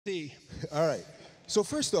See, All right. So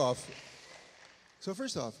first off,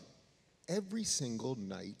 every single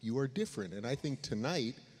night you are different, and I think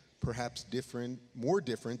tonight perhaps different, more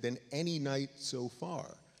different than any night so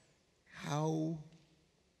far. How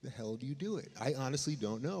the hell do you do it? I honestly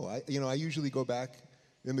don't know. I usually go back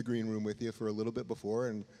in the green room with you for a little bit before,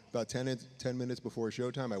 and about 10 minutes before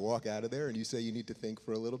showtime, I walk out of there, and you say you need to think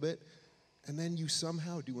for a little bit, and then you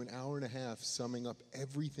somehow do an hour and a half summing up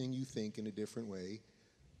everything you think in a different way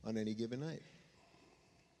on any given night.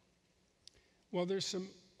 well,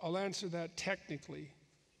 I'll answer that technically.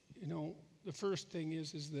 The first thing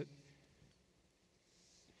is that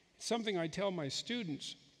something I tell my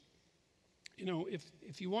students,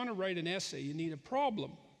 if you want to write an essay, you need a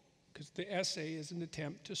problem, because the essay is an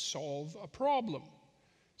attempt to solve a problem.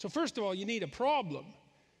 So first of all, you need a problem.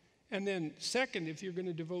 And then second, if you're going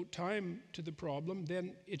to devote time to the problem,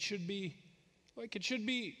 then it should be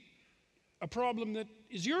a problem that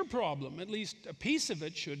is your problem. At least a piece of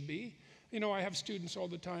it should be. I have students all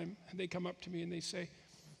the time, and they come up to me and they say,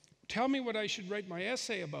 tell me what I should write my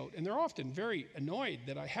essay about. And they're often very annoyed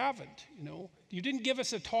that I haven't. You didn't give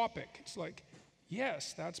us a topic. It's like,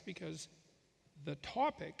 yes, that's because the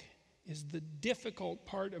topic is the difficult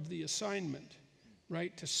part of the assignment,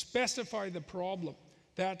 right? To specify the problem,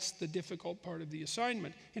 that's the difficult part of the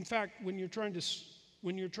assignment. In fact, when you're trying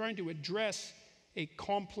to address a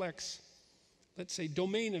complex, let's say,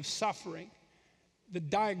 domain of suffering, the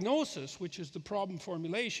diagnosis, which is the problem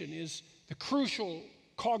formulation, is the crucial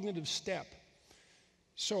cognitive step.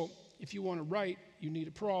 So if you want to write, you need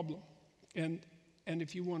a problem. And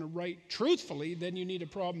if you want to write truthfully, then you need a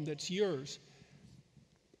problem that's yours.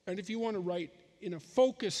 And if you want to write in a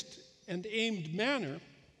focused and aimed manner,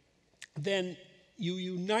 then you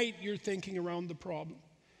unite your thinking around the problem.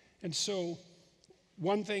 And so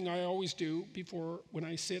one thing I always do when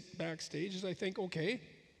I sit backstage is I think, okay,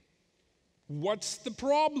 what's the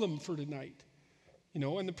problem for tonight?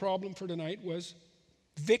 And the problem for tonight was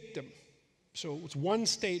victim. So it's one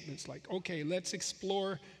statement. It's like, okay, let's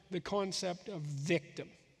explore the concept of victim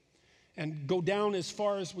and go down as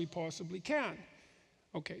far as we possibly can.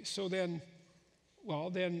 Okay, so then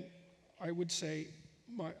I would say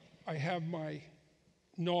I have my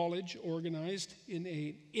knowledge organized in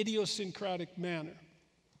an idiosyncratic manner.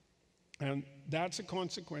 And that's a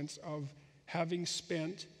consequence of having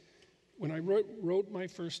spent, when I wrote my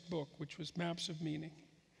first book, which was Maps of Meaning,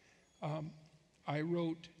 I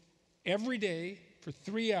wrote every day for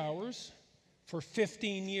 3 hours for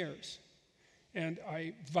 15 years. And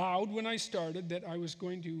I vowed when I started that I was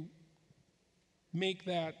going to make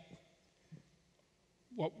that,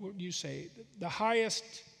 what would you say, the highest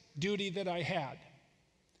duty that I had.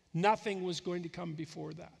 Nothing was going to come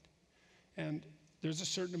before that. And there's a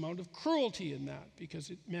certain amount of cruelty in that, because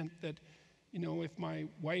it meant that, if my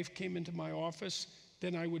wife came into my office,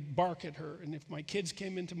 then I would bark at her. And if my kids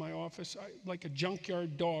came into my office, like a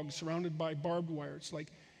junkyard dog surrounded by barbed wire. It's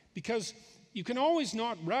like, because you can always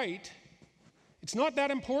not write. It's not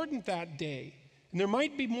that important that day. And there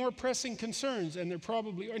might be more pressing concerns, and they're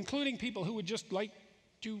probably, including people who would just like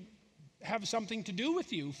to have something to do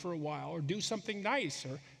with you for a while, or do something nice,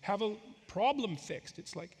 or have a problem fixed.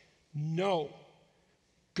 It's like, no,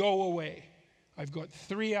 go away. I've got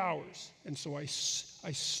 3 hours. And so I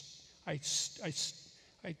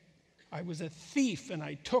was a thief, and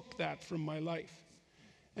I took that from my life.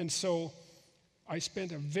 And so I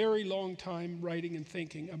spent a very long time writing and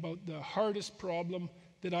thinking about the hardest problem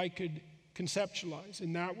that I could conceptualize,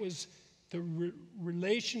 and that was the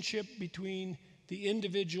relationship between the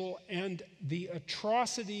individual and the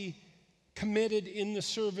atrocity committed in the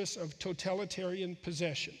service of totalitarian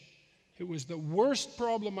possession. It was the worst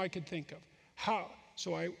problem I could think of. How?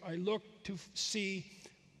 So I looked to see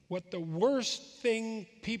what the worst thing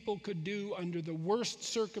people could do under the worst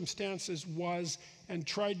circumstances was, and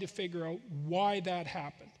tried to figure out why that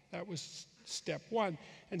happened. That was step one.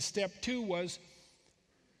 And step two was,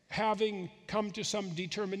 having come to some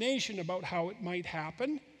determination about how it might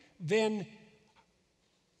happen,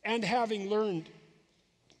 and having learned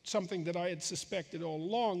something that I had suspected all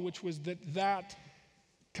along, which was that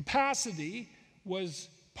capacity was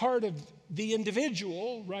part of the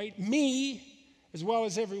individual, right? Me, as well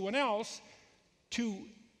as everyone else, to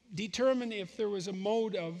determine if there was a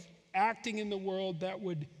mode of acting in the world that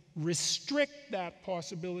would restrict that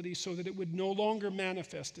possibility so that it would no longer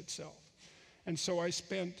manifest itself. And so I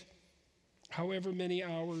spent however many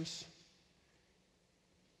hours,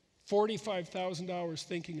 45,000 hours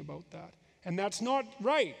thinking about that. And that's not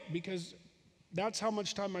right, because that's how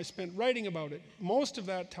much time I spent writing about it. Most of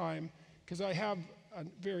that time, because I have a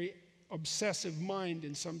very obsessive mind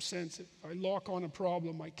in some sense. If I lock on a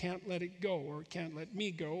problem, I can't let it go, or it can't let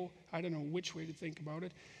me go. I don't know which way to think about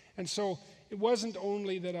it. And so it wasn't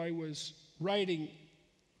only that I was writing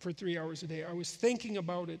for 3 hours a day. I was thinking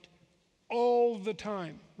about it all the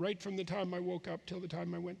time, right from the time I woke up till the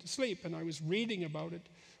time I went to sleep. And I was reading about it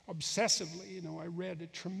obsessively. You know, I read a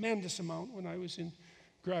tremendous amount when I was in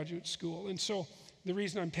graduate school. And so the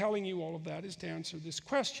reason I'm telling you all of that is to answer this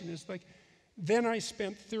question. Is like, then I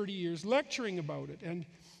spent 30 years lecturing about it. And,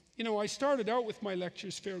 you know, I started out with my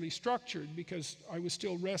lectures fairly structured because I was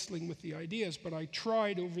still wrestling with the ideas, but I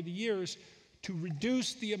tried over the years to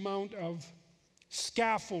reduce the amount of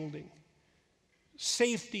scaffolding,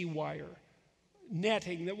 safety wire,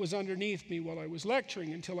 netting that was underneath me while I was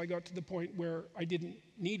lecturing, until I got to the point where I didn't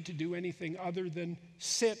need to do anything other than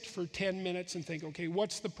sit for 10 minutes and think, okay,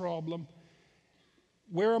 what's the problem?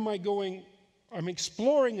 Where am I going? I'm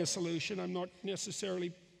exploring a solution. I'm not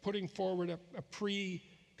necessarily putting forward a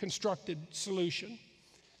pre-constructed solution.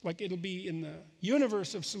 Like, it'll be in the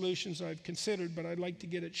universe of solutions I've considered, but I'd like to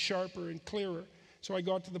get it sharper and clearer. So I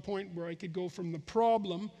got to the point where I could go from the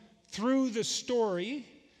problem through the story,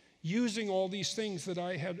 using all these things that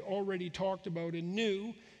I had already talked about and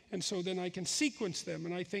knew, and so then I can sequence them.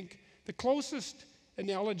 And I think the closest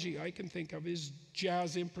analogy I can think of is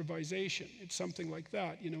jazz improvisation. It's something like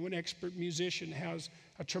that. You know, an expert musician has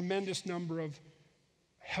a tremendous number of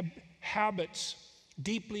habits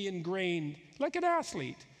deeply ingrained, like an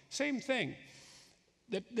athlete, same thing,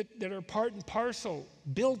 that are part and parcel,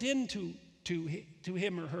 built into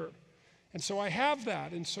him or her. And so I have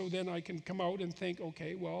that, and so then I can come out and think,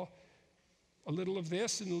 okay, well, a little of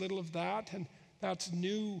this and a little of that, and that's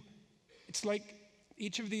new. It's like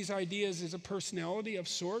each of these ideas is a personality of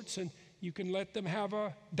sorts, and you can let them have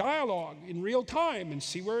a dialogue in real time and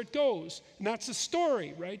see where it goes. And that's a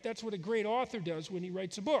story, right? That's what a great author does when he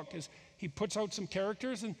writes a book, is he puts out some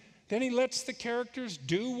characters, and then he lets the characters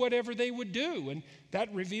do whatever they would do, and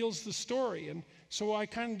that reveals the story. And so I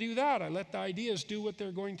kind of do that. I let the ideas do what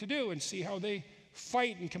they're going to do and see how they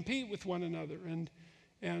fight and compete with one another. And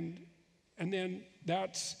then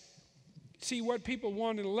that's, see, what people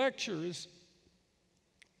want in a lecture is,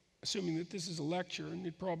 assuming that this is a lecture, and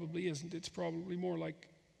it probably isn't, it's probably more like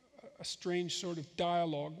a strange sort of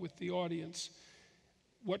dialogue with the audience.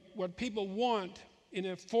 What people want in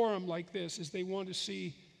a forum like this is they want to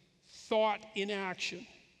see thought in action,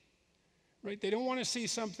 right? They don't want to see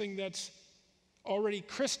something that's already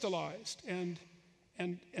crystallized and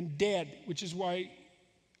dead, which is why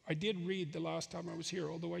I did read the last time I was here,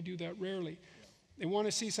 although I do that rarely. They want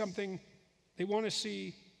to see something, they want to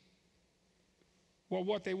see, well,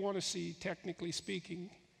 what they want to see, technically speaking,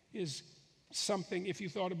 is something, if you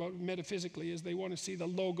thought about it metaphysically, is they want to see the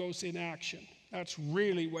logos in action. That's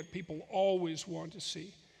really what people always want to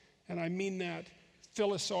see. And I mean that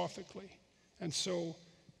philosophically. And so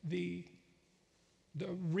the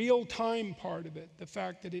real-time part of it, the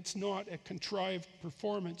fact that it's not a contrived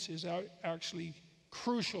performance, is actually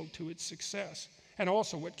crucial to its success. And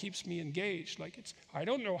also what keeps me engaged. Like, I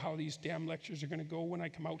don't know how these damn lectures are going to go when I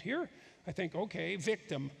come out here. I think, okay,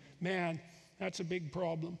 victim, man, that's a big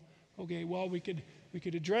problem. Okay, well, we could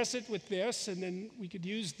address it with this, and then we could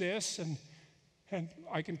use this, and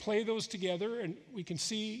I can play those together, and we can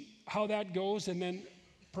see how that goes, and then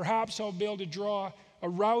perhaps I'll be able to draw a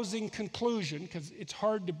rousing conclusion, because it's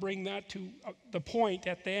hard to bring that to the point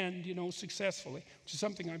at the end, you know, successfully, which is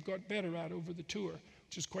something I've got better at over the tour,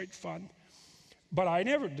 which is quite fun. But I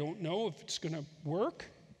don't know if it's going to work.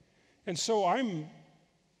 And so I'm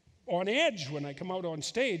on edge when I come out on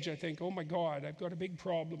stage. I think, oh my God, I've got a big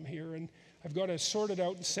problem here, and I've got to sort it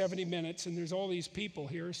out in 70 minutes, and there's all these people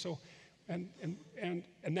here. So, and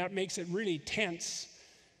that makes it really tense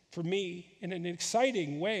for me in an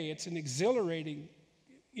exciting way. It's an exhilarating,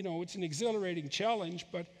 it's an exhilarating challenge,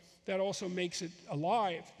 but that also makes it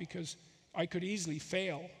alive, because I could easily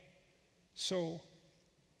fail. So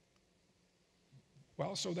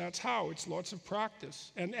that's how. It's lots of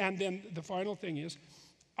practice. And then the final thing is,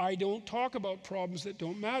 I don't talk about problems that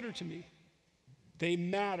don't matter to me. They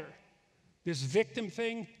matter. This victim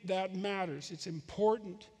thing, that matters. It's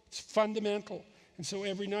important. It's fundamental. And so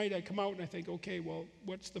every night I come out and I think, okay, well,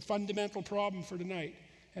 what's the fundamental problem for tonight?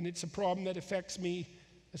 And it's a problem that affects me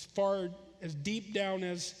as far, as deep down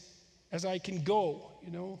as I can go,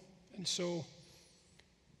 And so,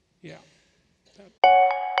 yeah.